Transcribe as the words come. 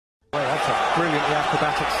It's a brilliantly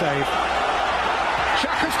acrobatic save.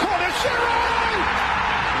 Xhaka's corner, Shearer!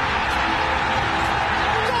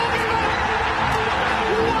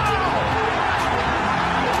 Wow!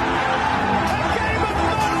 A game of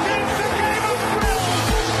margins, a game of thrills.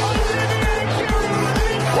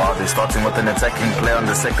 Wow, they're starting with an attacking play on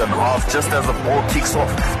the second half. Just as the ball kicks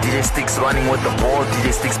off, DJ Sticks running with the ball.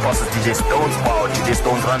 DJ Sticks passes DJ Stones. Wow, DJ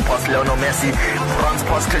Stones run past Lionel Messi, runs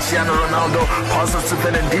past Cristiano Ronaldo, passes to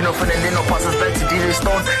Fernandinho. Fernandinho passes back to DJ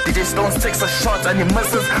Stones. DJ Stones takes a shot and he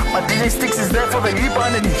misses, but DJ Sticks is there for the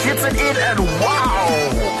rebound and he hits it in, and wow!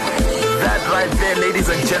 That right there, ladies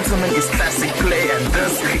and gentlemen, is classic play, and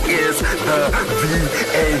this is the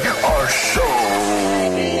VAR show.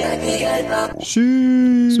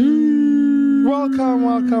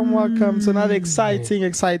 Welcome to another exciting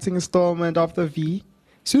installment of the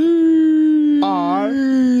VAR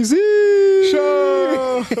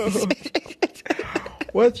show.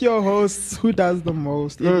 With your hosts, who does the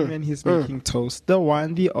most, even when he's making toast, the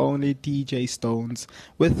one, the only DJ Stones.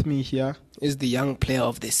 With me here is the young player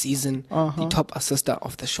of the season, the top assister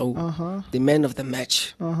of the show, the man of the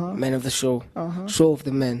match, man of the show, show of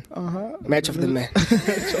the man, match of the man.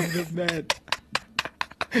 Match of the man.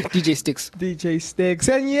 DJ Sticks.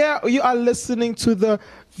 And yeah, you are listening to the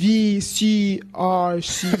VCRC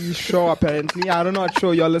show, apparently. I'm not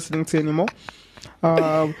sure you're listening to anymore.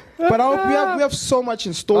 But we have so much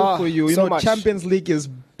in store for you. You know, much. Champions League is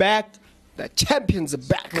back. The champions are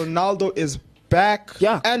back. Ronaldo is back.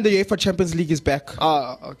 Yeah. And the UEFA Champions League is back.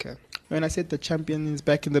 Okay. When I said the champion is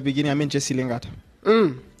back in the beginning, I meant Jesse Lingard.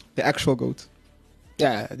 The actual GOAT.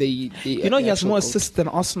 Yeah, he has more assists than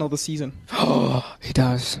Arsenal this season. Oh, he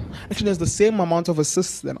does. Actually, there's the same amount of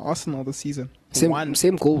assists than Arsenal this season. Same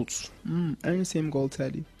goals. And same goal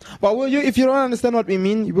tally. But if you don't understand what we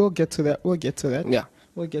mean, we'll get to that. Yeah.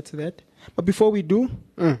 We'll get to that. But before we do,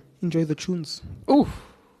 enjoy the tunes. Ooh.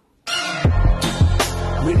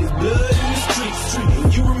 When it's blood in the streets,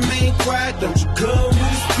 and you remain quiet, don't you come with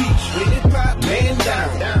a speech. When it pop, man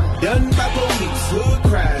down, done by police, hood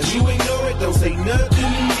cries, you ignore it, don't say nothing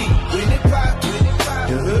to me. When it pop,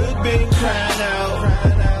 the hood been crying out,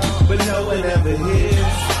 but no one ever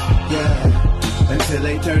hears, until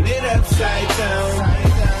they turn it upside down.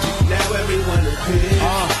 Now everyone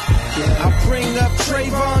appears. I bring up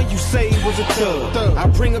Trayvon, you say he was a thug. I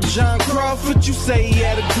bring up John Crawford, you say he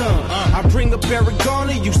had a gun. I bring up Eric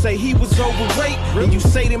Garner, you say he was overweight. And you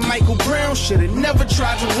say that Michael Brown should've never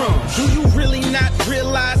tried to run. Do you really not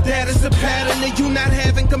realize that it's a pattern of you not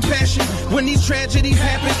having compassion when these tragedies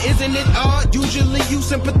happen? Isn't it odd? Usually you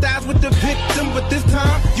sympathize with the victim, but this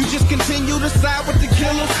time you just continue to side with the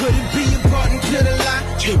killer. Could it be important to the lie?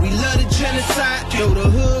 Yeah, we love the genocide. Though the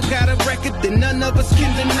hood got a record that none of us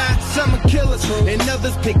can deny. Some are killers and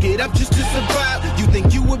others pick it up just to survive. You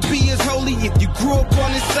think you would be as holy if you grew up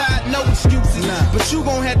on this side? No excuses, but you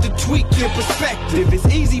gon' have to tweak your perspective. It's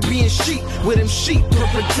easy being sheep with them sheep are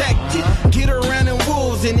protected. Get around in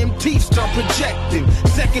wolves and them teeth start projecting.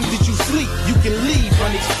 Second that you sleep, you can leave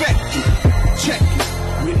unexpected. Check it.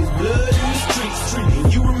 When it's blood in the streets,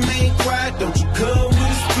 and you remain quiet, don't you come with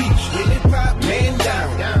a speech. When it pop, man down,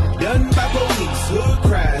 done by police, hood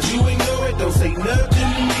cries, you ignore it, don't say nothing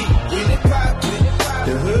to me. When it pop,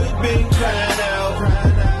 the hood been crying out,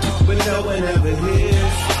 but no one ever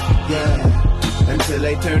hears, until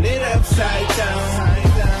they turn it upside down.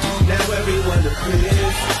 Now everyone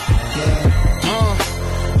appears,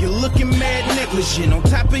 you're looking mad negligent on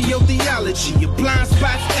top of your theology. Your blind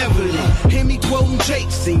spots evident. Hear me quoting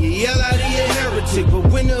Jakes and you yell out he a heretic. But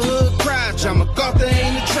when the hood cries, John MacArthur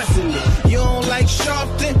ain't addressing it. You don't like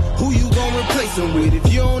Sharpton? Who you gon' replace him with?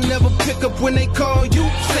 If you don't never pick up when they call you,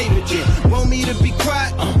 save it then. Want me to be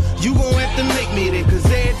quiet? You gon' have to make me there. Cause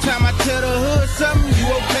every time I tell the hood something, you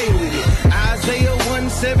okay with it. Isaiah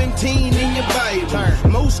 1:17 in your Bible.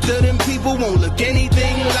 Most of them people won't look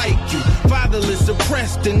anything like you. Fatherless,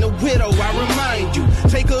 oppressed, and the widow, I remind you.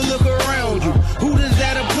 Take a look around you. Who does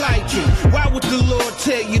that apply to? Why would the Lord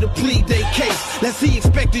tell you to plead their case? Unless he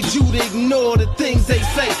expected you to ignore the things they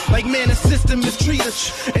say. Like, man, the system mistreat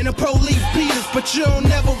us, and the police beat us, but you don't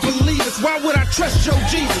never believe us. Why would I trust your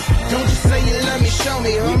Jesus? Don't you say you love me, show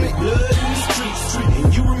me, homie. Blood in the streets,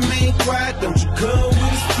 and you remain quiet, don't you come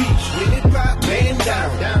with a speech. When it pop, man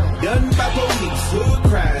down, done by police, hood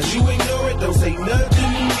cries, you ignore it, don't say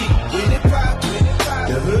nothing to me. When it pop,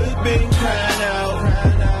 the hood been crying out,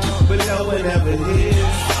 but no one ever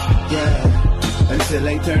hears, until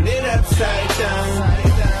they turn it upside down.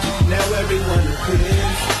 Now everyone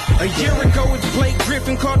appears. A year ago, it's Blake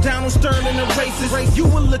Griffin called down on Sterling a racist. You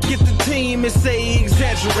will look at the team and say he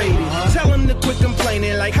exaggerated. Tell him to quit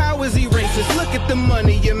complaining, like how is he racist? Look at the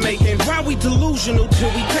money you're making. Why we delusional till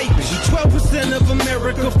we take it? 12% of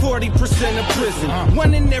America, 40% of prison.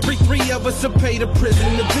 1 in every 3 of us are paid to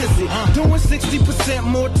prison to visit. Doing 60%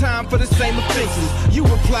 more time for the same offenses. You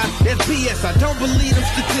reply, that's BS, I don't believe them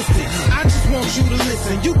statistics. I just want you to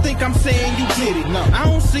listen. You think I'm saying you did it? No. I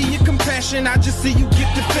don't see your compassion, I just see you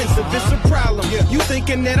get defensive. It's a problem. You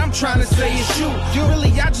thinking that I'm trying to say it's you.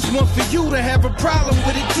 Really, I just want for you to have a problem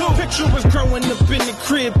with it too. Picture us growing up in the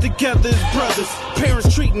crib together as brothers.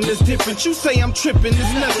 Parents treating us different. You say I'm tripping,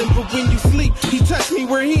 it's nothing. But when you sleep, he touch me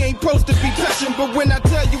where he ain't supposed to be touching. But when I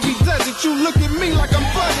tell you he does it, you look at me like I'm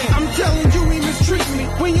bugging. I'm telling you he mistreat me.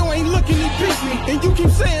 When you ain't looking, he beat me. And you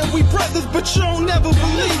keep saying we brothers, but you don't never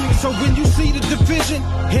believe me. So when you see the division,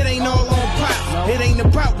 it ain't all on Pop. It ain't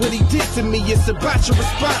about what he did to me, it's about your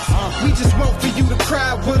response. We just want for you to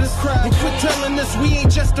cry with us and quit telling us we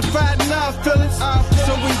ain't justified in our feelings.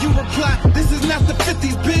 So when you reply, this is not the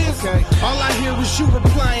 50s biz, all I hear is you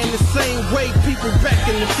replying the same way people back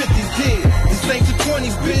in the 50s did. This ain't the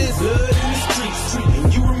 20s biz. Blood in the streets,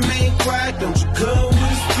 and you remain quiet, don't you come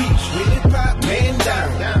with a speech. When it pop, man down,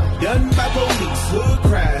 done by police, hood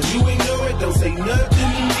cries, you ignore it, don't say nothing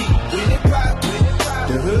to me. When it pop,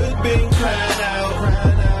 the hood been crying out,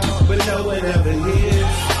 but no one ever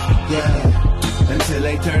hears, until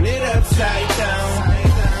they turn it upside down.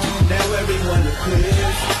 Now everyone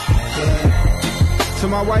appears, To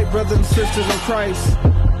my white brothers and sisters in Christ,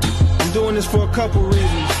 I'm doing this for a couple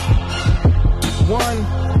reasons. One,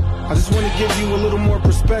 I just want to give you a little more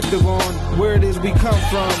perspective on where it is we come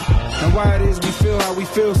from and why it is we feel how we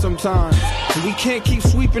feel sometimes. And we can't keep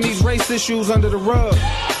sweeping these race issues under the rug,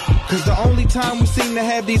 because the only time we seem to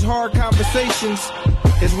have these hard conversations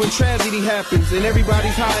is when tragedy happens and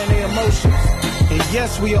everybody's high in their emotions. And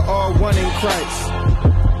yes, we are all one in Christ.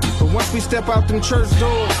 But once we step out them church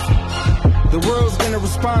doors, the world's gonna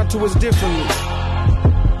respond to us differently.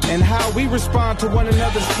 And how we respond to one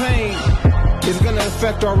another's pain is gonna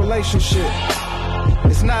affect our relationship.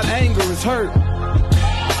 It's not anger, it's hurt.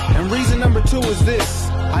 And reason number 2 is this: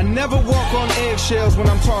 I never walk on eggshells when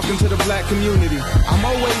I'm talking to the black community. I'm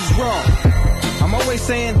always raw. I'm always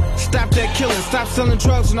saying, stop that killing, stop selling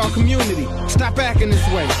drugs in our community, stop acting this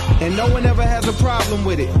way. And no one ever has a problem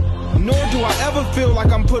with it. Nor do I ever feel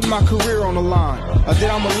like I'm putting my career on the line, or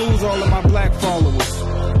that I'm gonna lose all of my black followers.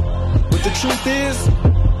 But the truth is,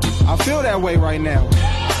 I feel that way right now.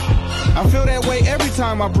 I feel that way every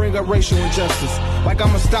time I bring up racial injustice. Like I'm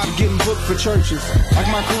gonna stop getting booked for churches, like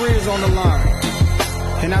my career's on the line.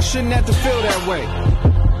 And I shouldn't have to feel that way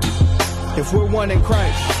if we're one in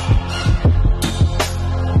Christ.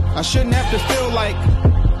 I shouldn't have to feel like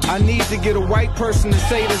I need to get a white person to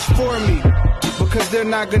say this for me, because they're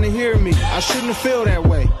not gonna hear me. I shouldn't feel that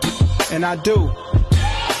way, and I do.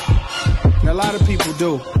 And a lot of people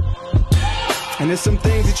do. And there's some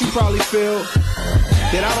things that you probably feel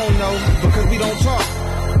that I don't know because we don't talk.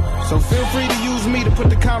 So feel free to use me to put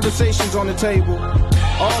the conversations on the table,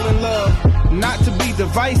 all in love, not to be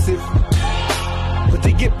divisive, but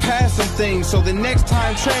to get past some things so the next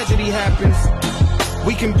time tragedy happens,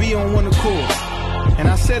 we can be on one accord. And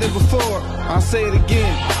I said it before, I'll say it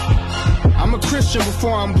again. I'm a Christian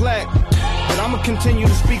before I'm black, but I'm gonna continue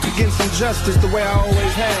to speak against injustice the way I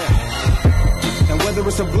always have. And whether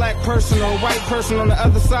it's a black person or a white person on the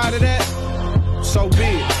other side of that, so be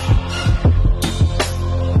it.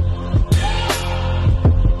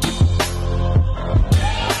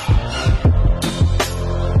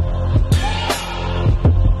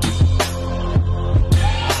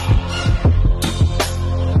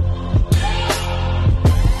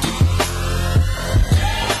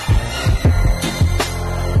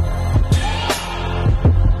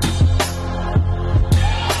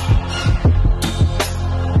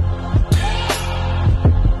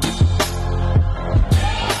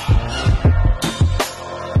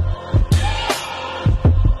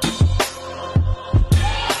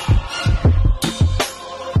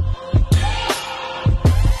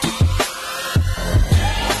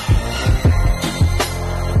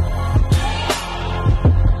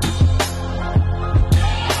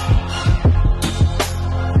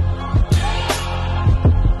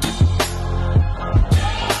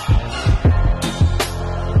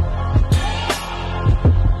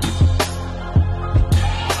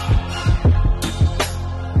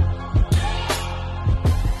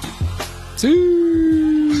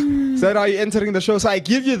 Is that how you're entering the show? So I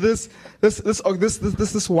give you this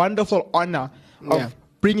wonderful honor of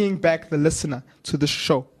bringing back the listener to the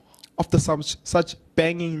show after such bad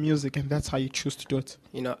banging music, and that's how you choose to do it.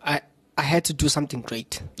 You know, I had to do something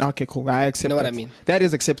great. Okay, cool. I accept. You know what that. I mean? That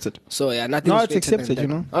is accepted. So yeah, nothing. No, it's accepted. You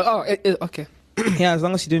know. Okay. Yeah, as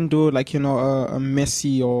long as you didn't do like, you know, a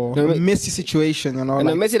messy or No, a messy situation, you know. And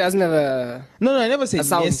Like, Messi doesn't have a. no, I never said a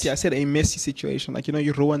sound. messy. I said a messy situation. Like, you know,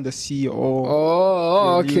 you ruin the sea or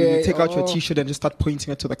Oh, you- okay. you take out your Oh. T-shirt and just start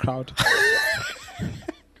pointing it to the crowd.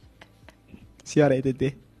 See what I did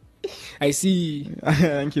there? I see.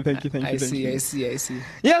 Thank you. I see.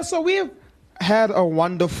 Yeah, so we've had a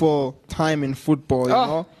wonderful time in football, you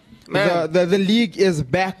know. man. The league is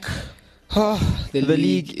back. The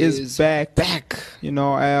league is back. You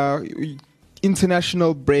know,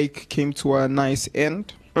 international break came to a nice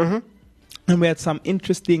end. And we had some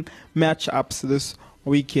interesting matchups this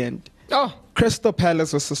weekend. Oh. Crystal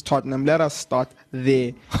Palace versus Tottenham. Let us start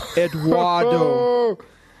there. Eduardo.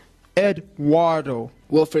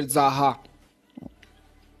 Wilfred Zaha.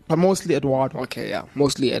 But mostly Eduardo. Okay, yeah.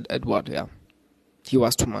 Mostly Edward, yeah. He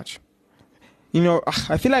was too much. You know,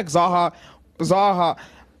 I feel like Zaha,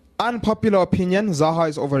 unpopular opinion, Zaha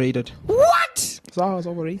is overrated. What? Zaha is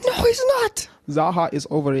overrated. No, he's not. Zaha is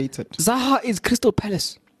overrated. Zaha is Crystal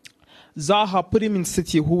Palace. Zaha, put him in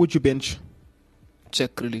City. Who would you bench?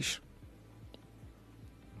 Jack Grealish.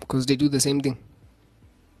 Because they do the same thing.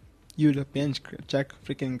 You'd have bench Jack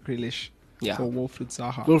freaking Grealish Yeah. for Wilfred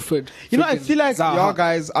Zaha. Wilfred. You know, I freaking feel like Zaha. y'all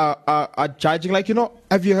guys are judging. Like, you know,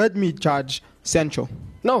 have you heard me judge Sancho?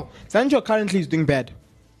 No. Sancho currently is doing bad.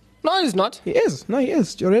 No, he's not. He is. No, he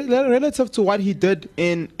is. Relative to what he did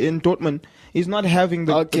in Dortmund, he's not having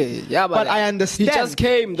the... Okay, yeah, but I understand. he just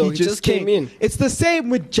came, though. He just came in. It's the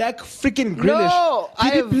same with Jack freaking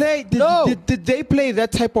Grealish. No, Did they play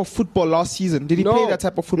that type of football last season? Did he play that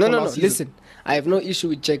type of football last season? Listen, I have no issue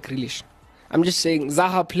with Jack Grealish. I'm just saying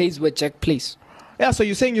Zaha plays where Jack plays. Yeah, so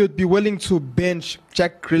you're saying you'd be willing to bench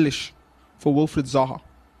Jack Grealish for Wilfred Zaha?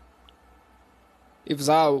 If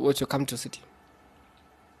Zaha were to come to City.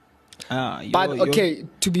 But Okay,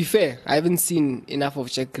 to be fair, I haven't seen enough of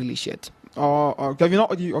Jack Grealish yet. Have you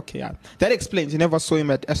not? Okay, yeah. That explains. You never saw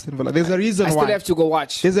him at Aston Villa. There's a reason I why. still have to go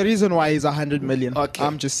watch. There's a reason why he's 100 million. Okay.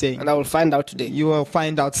 I'm just saying. And I will find out today. You will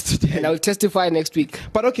find out today. And I will testify next week.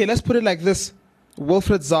 But okay, let's put it like this.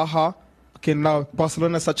 Wilfred Zaha. Okay, now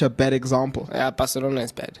Barcelona is such a bad example. Yeah, Barcelona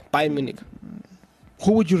is bad. Bayern Munich.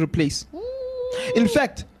 Who would you replace? In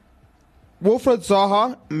fact, Wilfred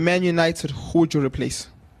Zaha, Man United, who would you replace?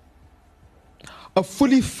 A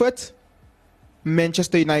fully fit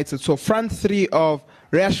Manchester United. So front three of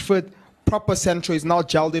Rashford, proper Sancho is now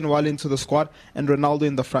gelled in well into the squad, and Ronaldo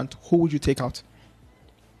in the front. Who would you take out?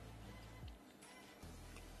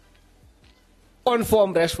 On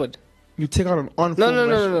form Rashford. You take out an on-form No.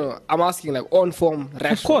 Rashford. I'm asking like on form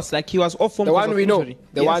Rashford. Of course, like he was off form. The because one of we know. injury.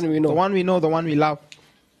 The one we know. The one we know, the one we love.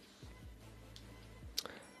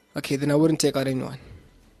 Okay, then I wouldn't take out anyone.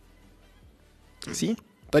 See?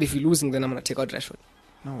 But if you're losing, then I'm going to take out Rashford.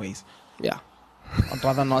 No ways. Yeah. I'd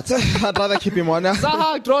rather not. I'd rather keep him on.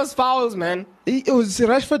 Zaha draws fouls, man.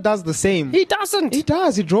 Rashford does the same. He doesn't. He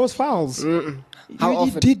does. He draws fouls. How He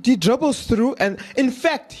often? He dribbles through, and in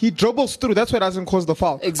fact, he dribbles through. That's why it doesn't cause the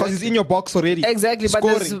foul. Because Exactly. he's in your box already. Exactly,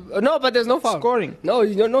 Scoring. but there's no foul. Scoring. No,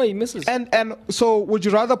 you don't know he misses. And so, would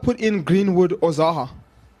you rather put in Greenwood or Zaha?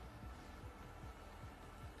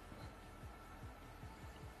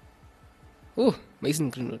 Ooh, Mason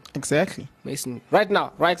Greenwood. Exactly. Mason. Right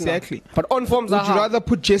now. Exactly. But on form Would you Zaha. rather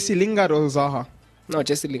put Jesse Lingard or Zaha? No,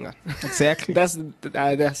 Jesse Lingard. Exactly. That's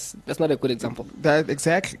not a good example.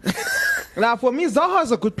 Exactly. Now, for me, Zaha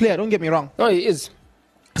is a good player. Don't get me wrong. No, he is.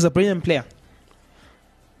 He's a brilliant player.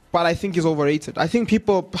 But I think he's overrated. I think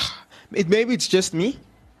people, maybe it's just me,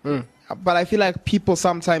 but I feel like people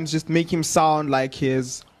sometimes just make him sound like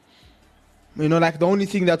his, like the only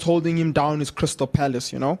thing that's holding him down is Crystal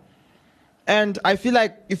Palace, And I feel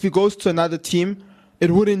like if he goes to another team,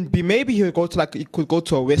 it wouldn't be, maybe he could go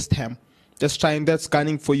to a West Ham, that's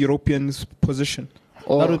gunning for European position.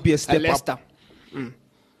 Or that would be a step Leicester. up.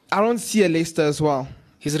 I don't see a Leicester as well.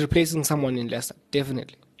 He's replacing someone in Leicester,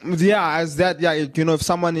 definitely. Yeah, if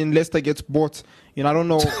someone in Leicester gets bought, I don't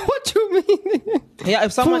know. What do you mean? Yeah,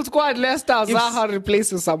 if someone Full squad Leicester, Zaha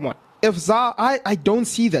replaces someone. If Zaha, I don't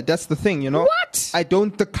see that. That's the thing, What? I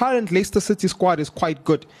don't. The current Leicester City squad is quite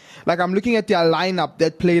good. Like I'm looking at their lineup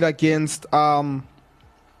that played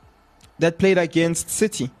against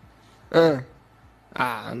City.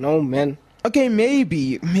 No, man. Okay,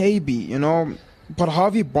 maybe, but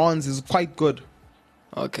Harvey Barnes is quite good.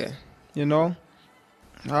 Okay.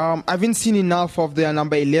 I haven't seen enough of their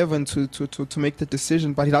number 11 to make the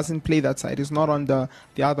decision, but he doesn't play that side. He's not on the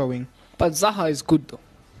other wing. But Zaha is good, though.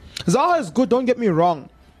 Zaha is good, don't get me wrong.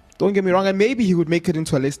 Don't get me wrong, and maybe he would make it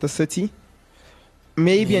into a Leicester City.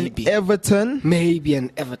 Maybe an Everton. Maybe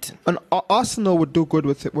an Everton. And Arsenal would do good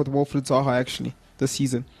with Wilfried Zaha actually this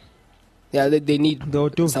season. Yeah, they need. They'll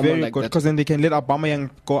do someone very like good that. because then they can let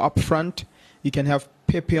Aubameyang go up front. You can have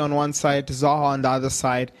Pepe on one side, Zaha on the other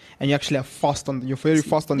side, and you actually have you're very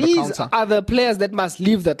fast on the These counter. are the players that must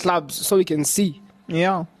leave the clubs so we can see.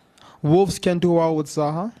 Yeah, Wolves can do well with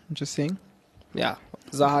Zaha. I'm just saying. Yeah,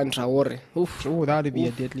 Zaha and Traore. Oof. Oh, that would be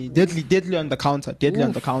a deadly on the counter. Deadly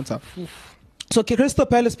on the counter. So Crystal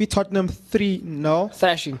Palace beat Tottenham 3-0.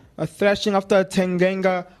 Thrashing. A thrashing after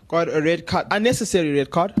Tanganga got a red card, unnecessary red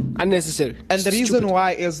card. Unnecessary. And the reason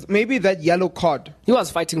why is maybe that yellow card. He was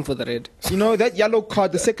fighting for the red. You know, that yellow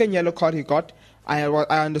card, the second yellow card he got, I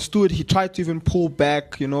understood he tried to even pull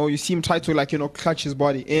back. You know, you see him try to clutch his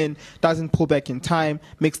body in, doesn't pull back in time,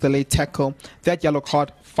 makes the late tackle. That yellow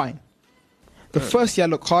card, fine. The first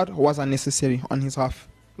yellow card was unnecessary on his half.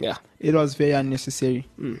 Yeah. It was very unnecessary.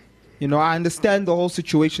 You know, I understand the whole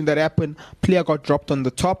situation that happened. Player got dropped on the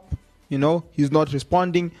top. You know, he's not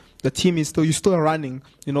responding. The team is you're still running.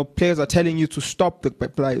 You know, players are telling you to stop.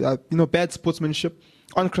 Bad sportsmanship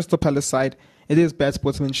on Crystal Palace side. It is bad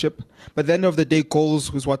sportsmanship. But at the end of the day,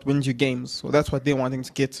 goals is what wins you games. So that's what they're wanting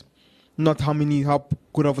to get. Not how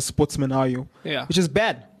good of a sportsman are you. Yeah. Which is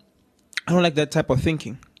bad. I don't like that type of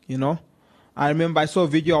thinking, you know. I remember I saw a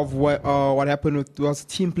video of what happened there was a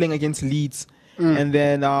team playing against Leeds. And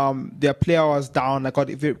then their player was down, got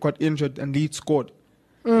injured, and Leeds scored.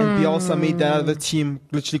 And Bielsa made the other team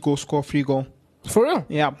literally go score free goal. For real?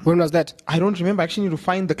 Yeah. When was that? I don't remember. I actually need to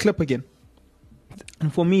find the clip again.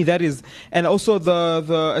 And for me, that is, and also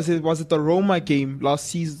was it the Roma game last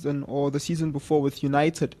season or the season before with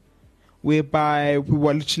United, whereby we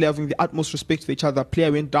were literally having the utmost respect for each other.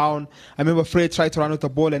 Player went down. I remember Fred tried to run with the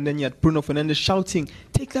ball, and then you had Bruno Fernandes shouting,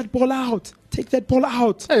 "Take that ball out! Take that ball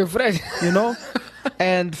out!" Hey, Fred. You know,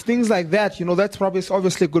 and things like that. You know, that's probably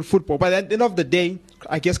obviously good football. But at the end of the day,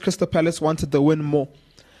 I guess Crystal Palace wanted the win more.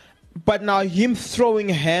 But now him throwing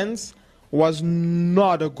hands was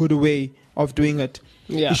not a good way of doing it.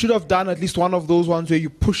 Yeah. You should have done at least one of those ones where you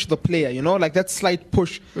push the player, you know, like that slight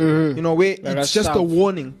push, you know, where it's just a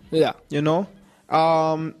warning. Yeah. You know,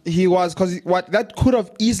 he was, that could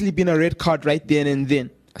have easily been a red card right then and then.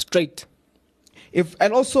 Straight.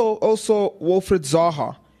 And also Wilfried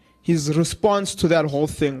Zaha, his response to that whole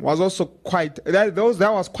thing was also that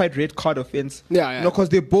was quite red card offense. Yeah. You know, because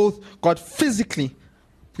they both got physical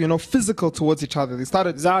towards each other. They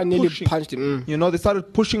started Zaha nearly pushing. punched him. You know, they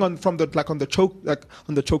started pushing on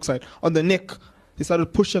the choke side, on the neck. They started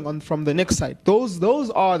pushing on from the neck side.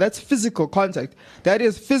 That's physical contact. That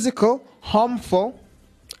is physical, harmful,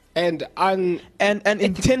 and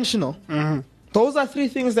intentional. Mm-hmm. Those are three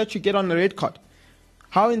things that you get on the red card.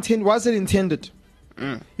 Was it intended?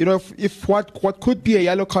 You know, if what could be a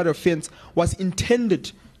yellow card offense was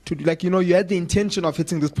intended to, you had the intention of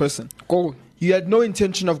hitting this person. Goal. You had no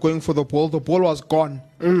intention of going for the ball. The ball was gone.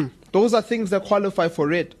 Those are things that qualify for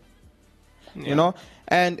red. Yeah. You know,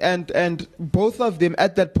 and both of them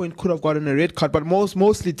at that point could have gotten a red card, but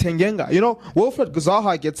mostly Tanganga. You know, Wilfried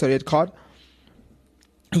Zaha gets a red card.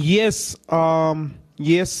 Yes. At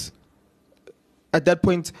that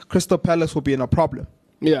point, Crystal Palace will be in a problem.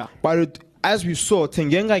 Yeah. But as we saw,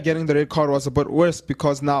 Tanganga getting the red card was a bit worse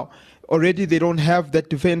because now already they don't have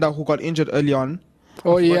that defender who got injured early on.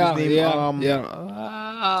 Oh,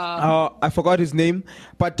 I forgot his name.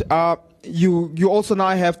 But you also now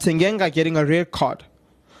have Tanganga getting a red card.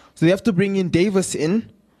 So they have to bring in Davis in.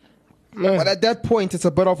 But at that point, it's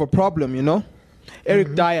a bit of a problem, you know.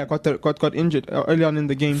 Eric Dyer got injured early on in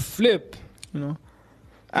the game. Flip. You know.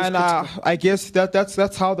 And I guess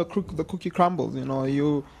that's how the cookie crumbles, you know.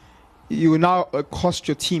 You now cost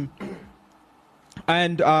your team.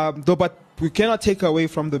 And but we cannot take away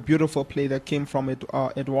from the beautiful play that came from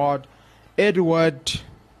Edward. Yes,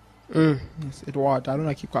 Edward. I'm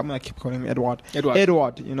gonna keep calling him Edward.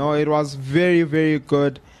 Edward. You know, it was very, very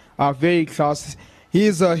good. Very class.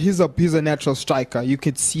 He's a natural striker. You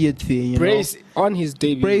could see it there. You Brace know? on his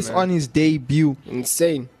debut. On his debut.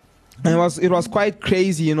 Insane. And it was quite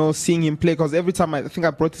crazy, you know, seeing him play. Because every time I think I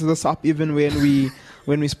brought this up, even when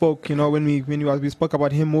we spoke, you know, when we spoke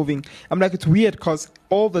about him moving, I'm like, it's weird because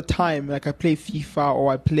all the time, like I play FIFA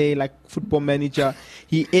or I play like Football Manager,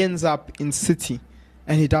 he ends up in City,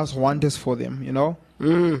 and he does wonders for them, you know.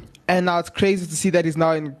 And now it's crazy to see that he's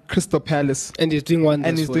now in Crystal Palace, and he's doing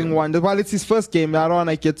wonders. Well, it's his first game. I don't want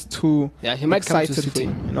to get too he might excited come to City.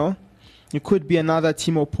 for him, you know. It could be another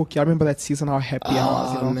Timo Pukki. I remember that season how happy I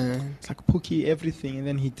was. You know, it's like Pukki everything, and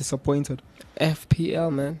then he disappointed.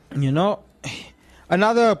 FPL, man. You know,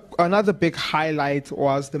 Another big highlight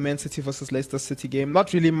was the Man City versus Leicester City game.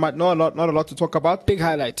 Not really much, not a lot to talk about. Big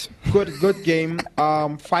highlight. Good game.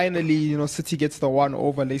 Finally, City gets the one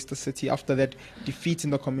over Leicester City after that defeat in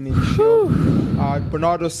the Community Shield.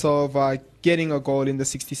 Bernardo Silva getting a goal in the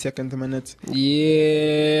 62nd minute.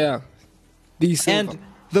 Yeah. And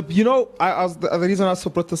the reason I also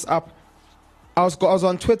brought this up, I was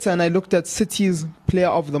on Twitter and I looked at City's Player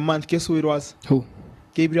of the Month. Guess who it was? Who?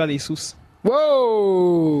 Gabriel Jesus.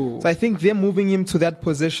 Whoa! So I think them moving him to that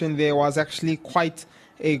position there was actually quite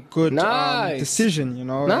a good decision.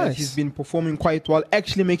 Nice. He's been performing quite well,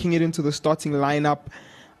 actually making it into the starting lineup.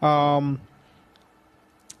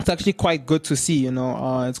 It's actually quite good to see.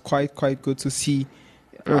 It's quite good to see.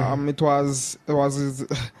 It was.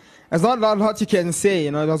 There's not a lot you can say.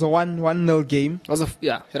 It was a 1-0 game.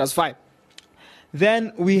 It was fine.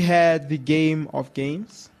 Then we had the game of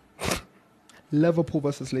games. Liverpool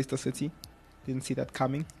versus Leicester City. Didn't see that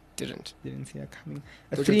coming. Didn't see that coming.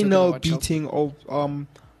 A 3-0 beating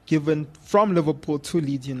given from Liverpool to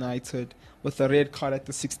Leeds United with a red card at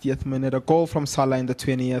the 60th minute, a goal from Salah in the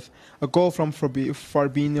 20th, a goal from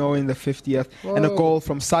Fabinho in the 50th, and a goal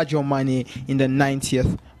from Sadio Mane in the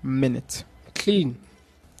 90th minute. Clean.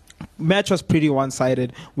 Match was pretty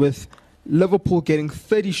one-sided with Liverpool getting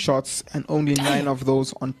 30 shots and only 9 of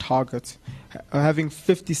those on target, having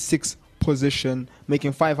 56 position,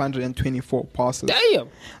 making 524 passes. Damn!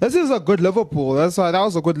 This is a good Liverpool. That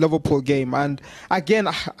was a good Liverpool game. And again,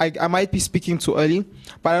 I might be speaking too early,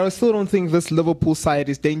 but I still don't think this Liverpool side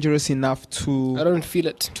is dangerous enough to. I don't feel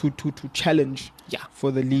it. To challenge. Yeah.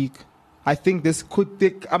 For the league. I think this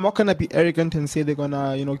I'm not gonna be arrogant and say they're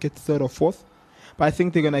gonna get third or fourth, but I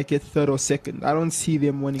think they're gonna get third or second. I don't see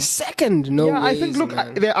them winning. Second? No. Yeah, I think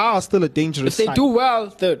they are still a dangerous side. If they do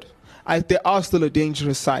well, third. They are still a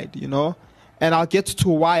dangerous side, and I'll get to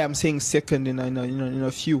why I'm saying second in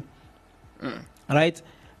a few, right?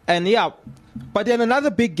 And but then another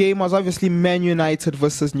big game was obviously Man United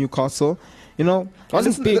versus Newcastle.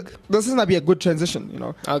 Wasn't big. This is gonna be a good transition.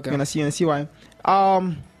 Okay. You're gonna see why.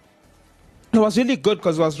 It was really good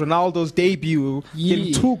because it was Ronaldo's debut.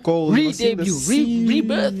 Getting 2 goals.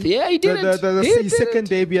 Rebirth. Yeah, he did it. The second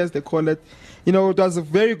debut, as they call it. It was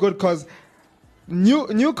very good because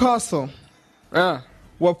Newcastle were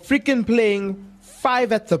freaking playing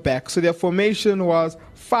 5 at the back. So their formation was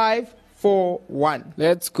 5-4-1.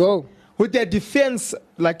 Let's go. With their defense,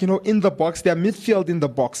 in the box, their midfield in the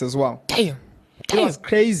box as well. Damn. It was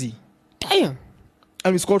crazy. Damn.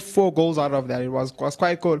 And we scored 4 goals out of that. It was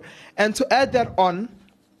quite good. And to add that on,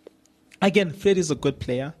 again, Fred is a good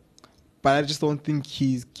player, but I just don't think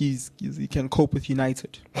he can cope with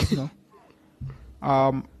United.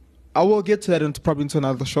 I will get to that probably into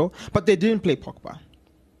another show. But they didn't play Pogba,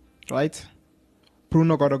 right?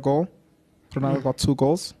 Bruno got a goal. Ronaldo got 2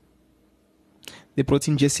 goals. They brought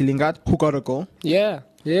in Jesse Lingard, who got a goal. Yeah.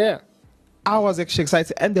 I was actually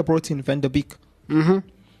excited. And they brought in Van der Beek.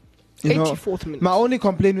 84th minute. My only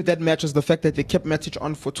complaint with that match was the fact that they kept Matic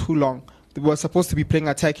on for too long. They were supposed to be playing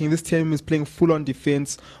attacking. This team is playing full-on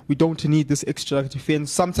defense. We don't need this extra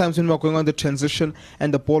defense. Sometimes when we were going on the transition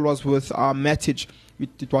and the ball was with Matic,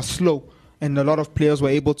 it was slow. And a lot of players were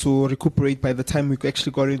able to recuperate by the time we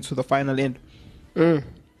actually got into the final end.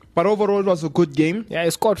 But overall, it was a good game. Yeah, he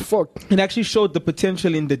scored 4. It actually showed the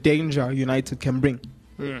potential in the danger United can bring.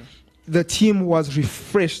 The team was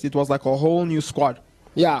refreshed. It was like a whole new squad.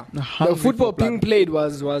 Yeah, the football being played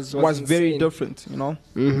was very different,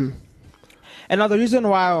 And now the reason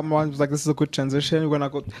why I was like, this is a good transition, when I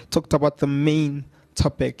talked about the main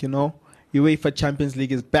topic, UEFA Champions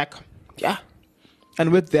League is back. Yeah.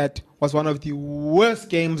 And with that was one of the worst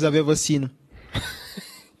games I've ever seen.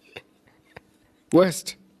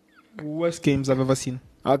 Worst games I've ever seen.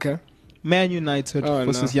 Okay. Man United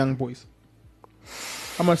versus Young Boys.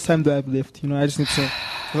 How much time do I have left? I just need to.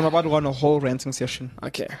 I'm about to run a whole ranting session.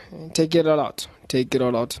 Okay. Take it all out.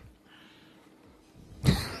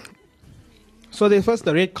 So they first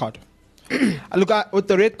the red card. I look at with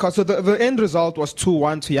the red card. So the end result was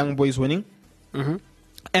 2-1 to Young Boys winning.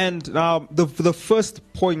 And the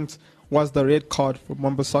first point was the red card for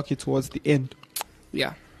Mambasaki towards the end.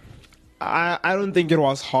 Yeah. I don't think it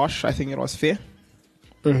was harsh. I think it was fair.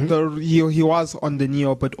 He was on the knee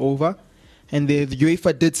a bit over. And the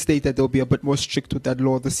UEFA did state that they'll be a bit more strict with that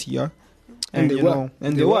law this year. And they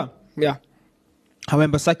were. Yeah.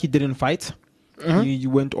 However, Saki didn't fight. He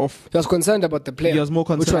went off. He was concerned about the player. He was more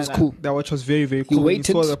concerned. Which was cool. Which was very, very cool. He waited.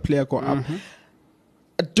 He saw the player go up.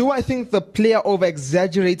 Do I think the player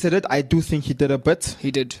over-exaggerated it? I do think he did a bit.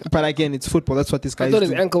 He did. But again, it's football. That's what this guy I thought is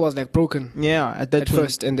his ankle was like broken Yeah, at that at point.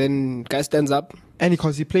 first, and then guy stands up. And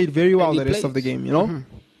because he played very well And the he rest of the plays. game, you know?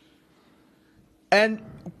 And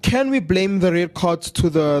can we blame the red card to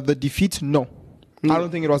the defeat? No. I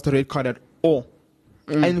don't think it was the red card at all.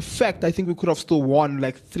 In fact, I think we could have still won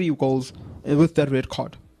like 3 goals with that red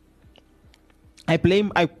card.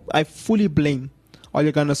 I fully blame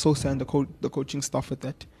Ole Gunnar Solskjaer and the coaching staff with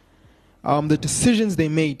that. The decisions they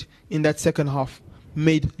made in that second half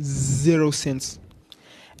made 0 sense.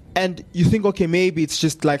 And you think, okay, maybe it's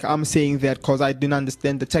just like I'm saying that because I didn't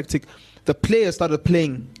understand the tactic. The players started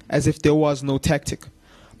playing as if there was no tactic.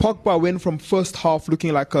 Pogba went from first half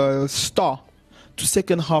looking like a star to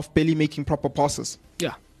second half barely making proper passes.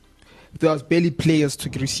 Yeah. There was barely players to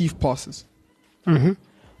receive passes.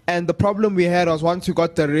 And the problem we had was once we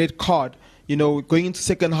got the red card, you know, going into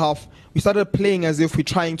second half, we started playing as if we're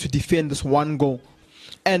trying to defend this one goal.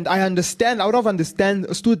 And I would have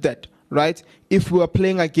understood that, right? If we were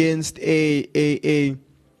playing against a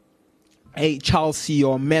Chelsea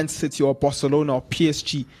or Man City or Barcelona or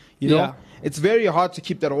PSG, you know, Yeah. it's very hard to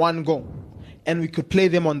keep that one goal. And we could play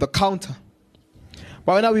them on the counter.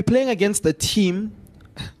 But now we're playing against a team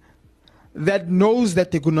that knows that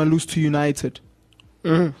they're going to lose to United.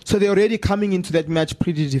 So they're already coming into that match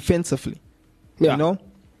pretty defensively. Yeah. You know?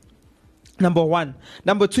 Number one.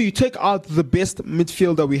 Number two, you take out the best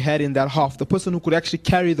midfielder we had in that half, the person who could actually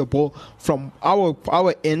carry the ball from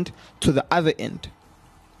our end to the other end.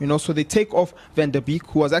 You know, so they take off Van der Beek,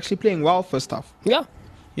 who was actually playing well first half. Yeah.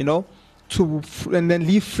 You know, and then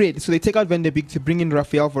leave Fred. So they take out Van der Beek to bring in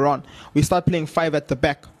Rafael Varane. We start playing 5 at the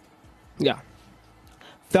back. Yeah.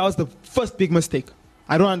 That was the first big mistake.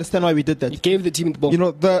 I don't understand why we did that. You gave the team the ball. You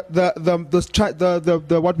know,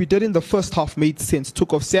 the what we did in the first half made sense.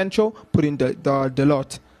 Took off Sancho, put in the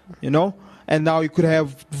Delort, you know, and now you could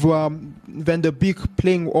have Van der Beek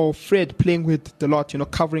playing or Fred playing with Delort, you know,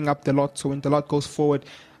 covering up Delort. So when Delort goes forward,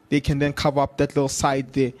 they can then cover up that little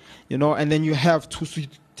side there, you know, and then you have two. So you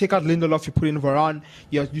take out Lindelof, you put in Varane,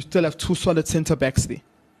 you still have 2 solid centre backs there.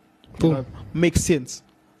 You know, makes sense,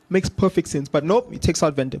 makes perfect sense. But nope, he takes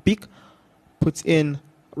out Van der Beek, puts in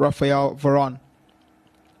Rafael Varane.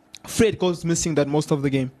 Fred goes missing that most of the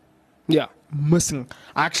game. Yeah. Missing.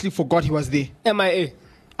 I actually forgot he was there. MIA.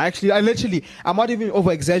 I'm not even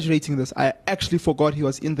over exaggerating this. I actually forgot he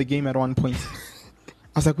was in the game at one point.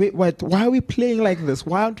 I was like, wait, why are we playing like this?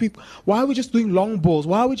 Why are we just doing long balls?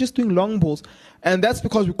 And that's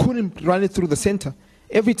because we couldn't run it through the center.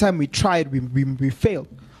 Every time we tried, we failed.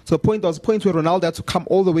 So there was a point where Ronaldo had to come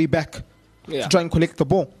all the way back to try and collect the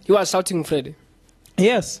ball. You are shouting Fred.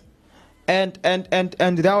 Yes. And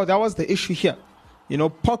that was the issue here. You know,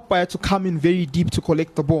 Pogba had to come in very deep to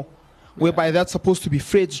collect the ball, whereby that's supposed to be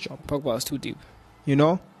Fred's job. Pogba was too deep. You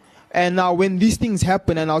know? And now when these things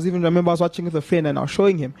happen, and I was watching with a friend and I was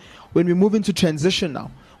showing him, when we move into transition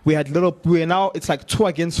now, it's like 2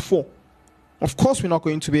 against 4. Of course we're not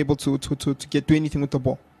going to be able to do anything with the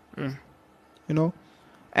ball. You know?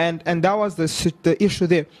 And that was the issue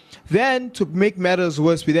there. Then, to make matters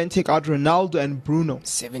worse, we then take out Ronaldo and Bruno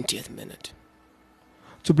 70th minute.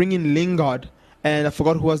 to bring in Lingard. And I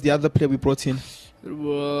forgot who was the other player we brought in.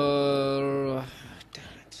 Damn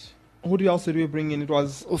it. Who else did we bring in? It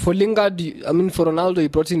was... For Lingard, for Ronaldo, you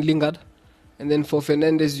brought in Lingard. And then for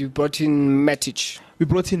Fernandes, you brought in Matic. We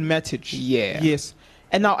brought in Matic. Yeah. Yes.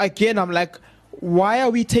 And now, again, I'm like, why are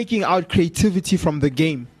we taking out creativity from the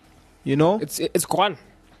game? You know? It's gone.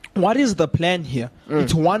 What is the plan here?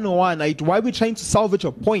 It's 1-1. Why are we trying to salvage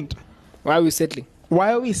a point? Why are we settling?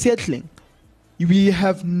 Why are we settling? We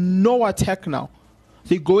have no attack now.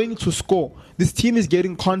 They're going to score. This team is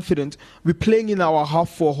getting confident. We're playing in our half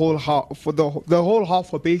for a whole half. For the whole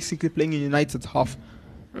half, we're basically playing in United's half.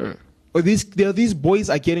 These boys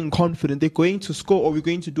are getting confident. They're going to score, or we're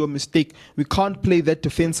going to do a mistake. We can't play that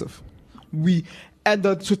defensive.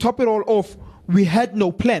 To top it all off, we had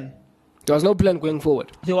no plan. There was no plan going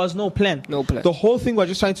forward. There was no plan. No plan. The whole thing we're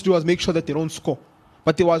just trying to do was make sure that they don't score.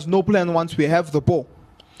 But there was no plan once we have the ball.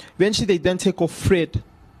 Eventually, they then take off Fred,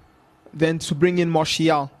 then to bring in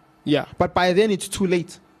Martial. Yeah. But by then, it's too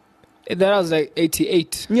late. That was like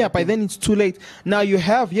 88. Yeah, by then, it's too late. Now, you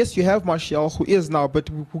have Martial, who is now, but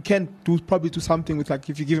who can probably do something with, like,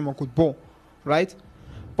 if you give him a good ball, right?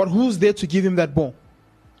 But who's there to give him that ball?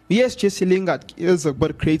 Yes, Jesse Lingard is a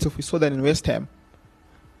bit creative. We saw that in West Ham.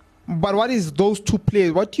 But what is those 2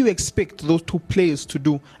 players? What do you expect those 2 players to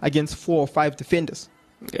do against 4 or 5 defenders?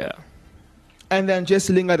 Yeah. And then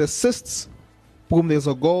Jesse Lingard assists. Boom, there's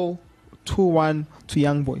a goal. 2-1 to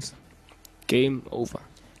Young Boys. Game over.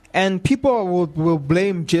 And people will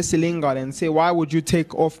blame Jesse Lingard and say, why would you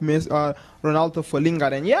take off Ronaldo for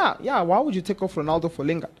Lingard? And yeah, why would you take off Ronaldo for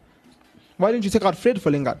Lingard? Why didn't you take out Fred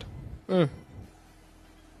for Lingard? And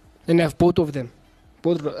have both of them.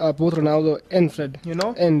 Both Ronaldo and Fred. You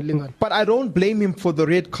know? And Lingard. But I don't blame him for the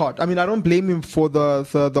red card. I mean, I don't blame him for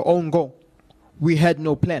the own goal. We had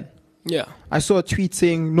no plan. Yeah. I saw a tweet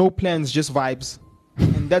saying, no plans, just vibes.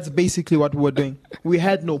 And that's basically what we were doing. We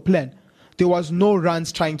had no plan. There was no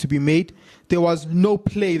runs trying to be made. There was no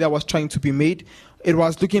play that was trying to be made. It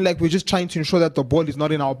was looking like we're just trying to ensure that the ball is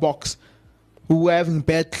not in our box. We were having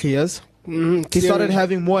bad clears. He started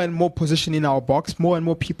having more and more position in our box, more and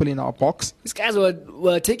more people in our box. These guys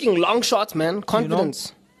were taking long shots, man.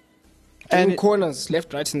 Confidence. And corners,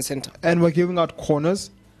 left, right, and center. And we're giving out corners.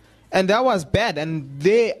 And that was bad. And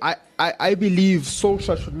I believe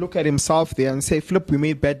Solskjaer should look at himself there and say, Flip, we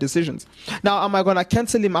made bad decisions. Now, am I going to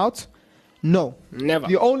cancel him out? No. Never.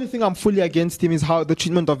 The only thing I'm fully against him is how the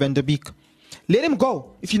treatment of Van der Beek. Let him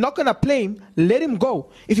go. If you're not going to play him, let him go.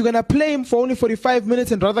 If you're going to play him for only 45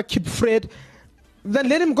 minutes and rather keep Fred, then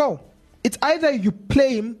let him go. It's either you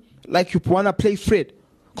play him like you want to play Fred,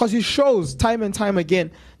 because he shows time and time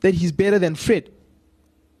again that he's better than Fred.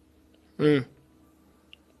 Yeah.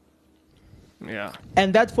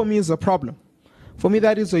 And that for me is a problem. For me,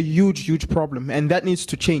 that is a huge, huge problem, and that needs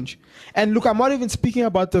to change. And look, I'm not even speaking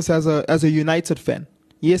about this as a United fan.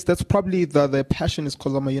 Yes, that's probably the passion is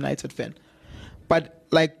because I'm a United fan. But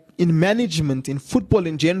like in management, in football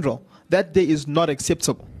in general, that day is not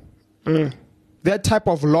acceptable. That type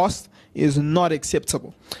of loss is not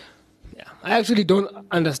acceptable. Yeah, I actually don't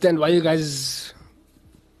understand why you guys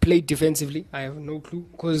play defensively. I have no clue.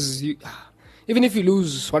 Because even if you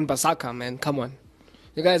lose one Basaka, man, come on.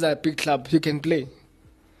 You guys are a big club. You can play.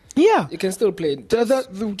 Yeah. You can still play.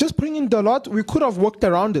 Just bring in Dalot, we could have worked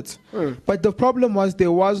around it. But the problem was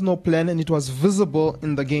there was no plan and it was visible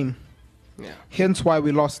in the game. Yeah. Hence why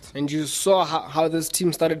we lost. And you saw how this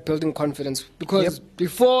team started building confidence. Because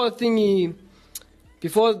before the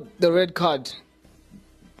red card,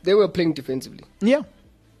 they were playing defensively. Yeah.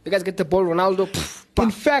 You guys get the ball, Ronaldo. In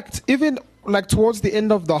fact, even like towards the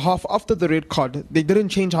end of the half after the red card, they didn't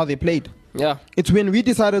change how they played. Yeah. It's when we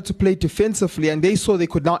decided to play defensively and they saw they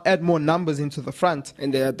could now add more numbers into the front.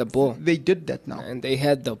 And they had the ball. They did that now. And they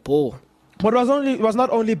had the ball. But it was not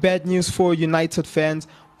only bad news for United fans.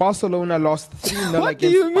 Barcelona lost 3-0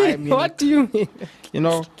 against Bayern Munich. What do you mean? You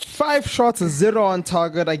know, 5 shots, 0 on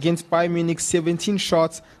target against Bayern Munich, 17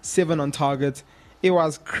 shots, 7 on target. It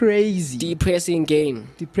was crazy. Depressing game.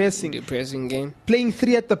 Depressing game. Playing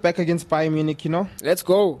 3 at the back against Bayern Munich, you know. Let's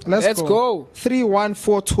go. Let's go. 3-1,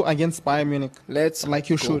 4-2 against Bayern Munich. Like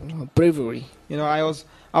you should. Bravery. You know,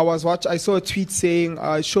 I saw a tweet saying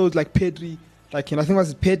it showed like Pedri, like, you know, I think it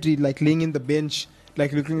was Pedri like laying in the bench,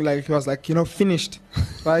 like looking like he was like, you know, finished,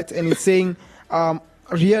 right? And it's saying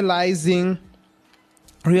realizing,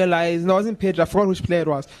 no, it wasn't Pedro, I forgot which player it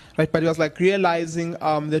was, right? But it was like realizing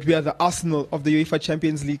that we are the Arsenal of the UEFA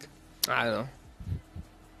Champions League. I don't know.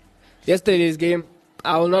 Yesterday's game,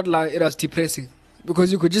 I will not lie, it was depressing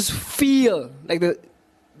because you could just feel like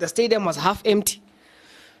the stadium was half empty.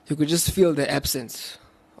 You could just feel the absence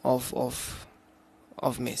of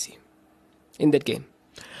Messi in that game.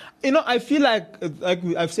 You know, I feel like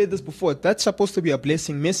I've said this before, that's supposed to be a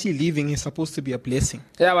blessing. Messi leaving is supposed to be a blessing.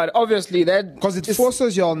 Yeah, but obviously that... Because it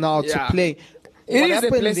forces you all now to play. It is a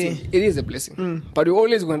blessing. It is a blessing. But we're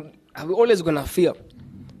always going to feel.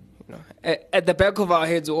 You know, at the back of our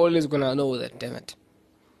heads, we're always going to know that, damn it.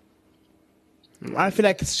 I feel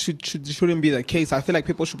like it shouldn't be the case. I feel like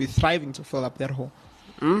people should be thriving to fill up that hole.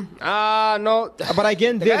 No. But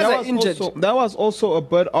again, that was also a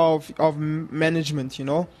bit of management, you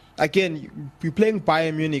know. Again, you're playing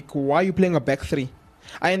Bayern Munich. Why are you playing a back three?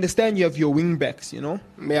 I understand you have your wing backs, you know.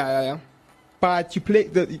 Yeah. But you play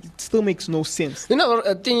it still makes no sense. You know,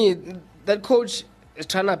 I think that coach is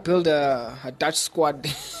trying to build a Dutch squad.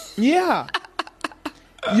 Yeah.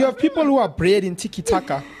 You have people who are bred in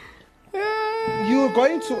tiki-taka. You're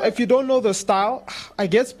going to, if you don't know the style, I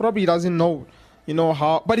guess probably he doesn't know, you know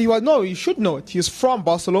how. But he should know it. He's from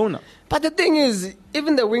Barcelona. But the thing is,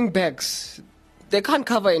 even the wing backs, they can't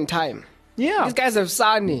cover in time. Yeah. These guys have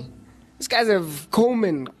Sani. These guys have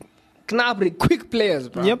Coleman, Gnabry, quick players,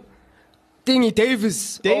 bro. Yep.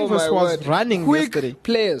 Davis was running yesterday. Quick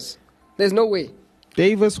players. There's no way.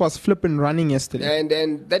 Davis was flipping running yesterday.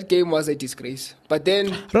 And that game was a disgrace. But then... I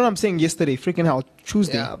don't know what I'm saying yesterday. Freaking hell.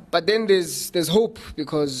 Tuesday. Yeah, but then there's hope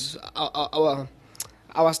because our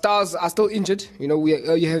stars are still injured. You know,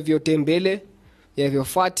 you have your Dembele. You have your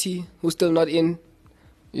Fati, who's still not in.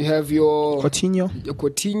 You have your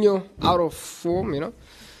Coutinho out of form, you know.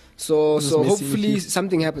 So Just Messi hopefully with you.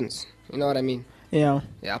 something happens. You know what I mean? Yeah.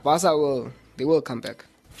 Yeah, Barca will come back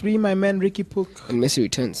Free my man Ricky Puck. when Messi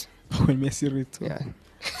returns. When Messi returns. Yeah,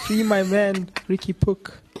 Free my man Ricky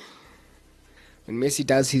Puck. when Messi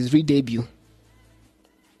does his re-debut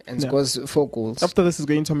and Yeah. scores 4 goals, After this is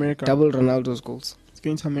going to America. double Ronaldo's goals. It's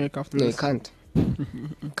going to America after No, you this. can't.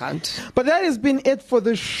 Can't. But that has been it for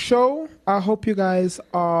the show. I hope you guys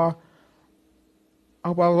are. I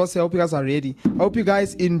hope you guys are ready. I hope you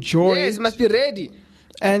guys enjoy. Yes, must be ready.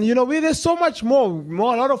 And there's so much more.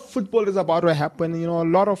 A lot of football is about to happen. A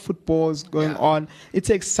lot of football is going on. It's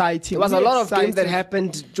exciting. There was a We're lot of games that excited.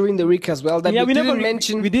 happened during the week as well that we didn't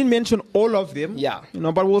mention. We didn't mention all of them. Yeah.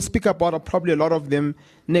 But we'll speak about probably a lot of them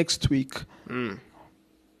next week.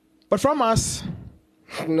 But from us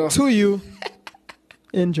No. to you,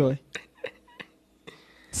 enjoy.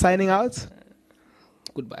 Signing out.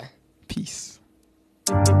 Goodbye. Peace.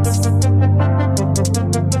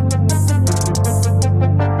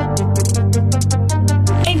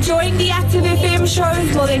 Enjoying the Active FM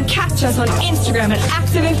shows? Well, then catch us on Instagram at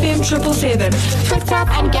ActiveFM777, Twitter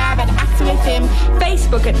and Gab at ActiveFM,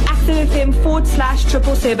 Facebook at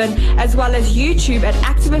ActiveFM/777, as well as YouTube at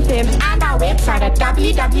ActiveFM and our website at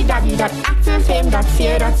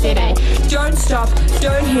www.activefm.co.za. Don't stop,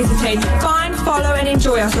 don't hesitate. Find, follow, and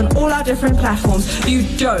enjoy us on all our different platforms. You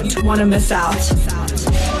don't want to miss out.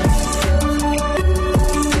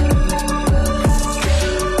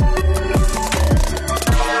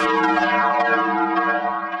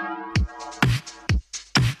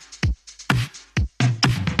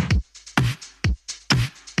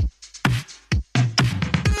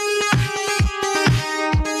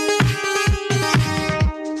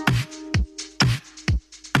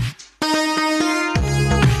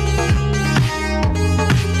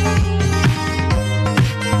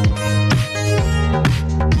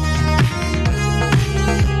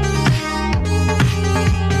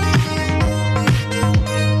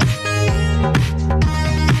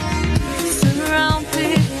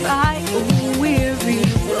 Surrounded by a weary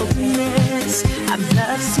wilderness, I'm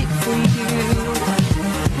thirsty for you.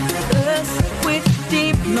 Earth with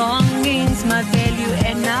deep longings, my value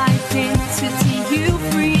and identity you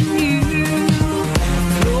renew.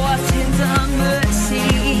 Your tender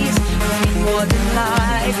mercies mean more than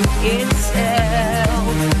life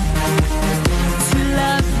itself. To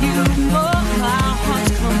love you more, my heart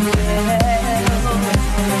compels.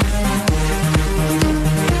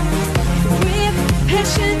 With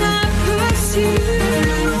passion I pursue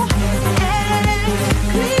and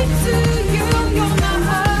cling to you. You're my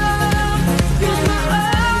all, you're my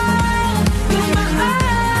all, you're my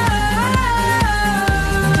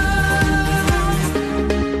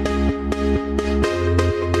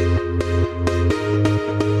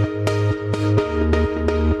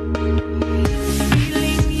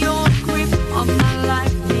Feeling your grip on my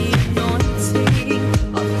life, the anointing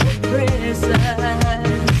of your presence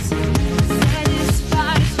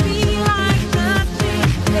satisfies me like nothing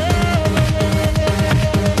else.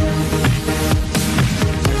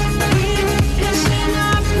 With passion I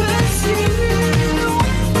pursue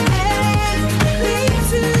and cling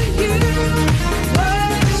to you,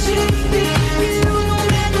 worshiping you no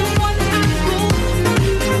matter what I go through.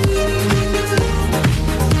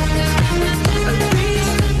 A rich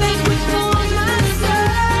banquet for my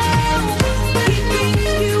soul, keeping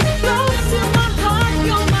you close to my heart.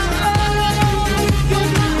 You're my all, you're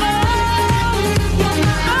my all, you're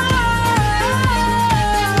my all.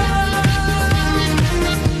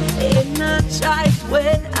 Energized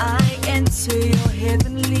when I enter your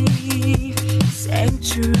heavenly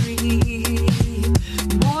sanctuary.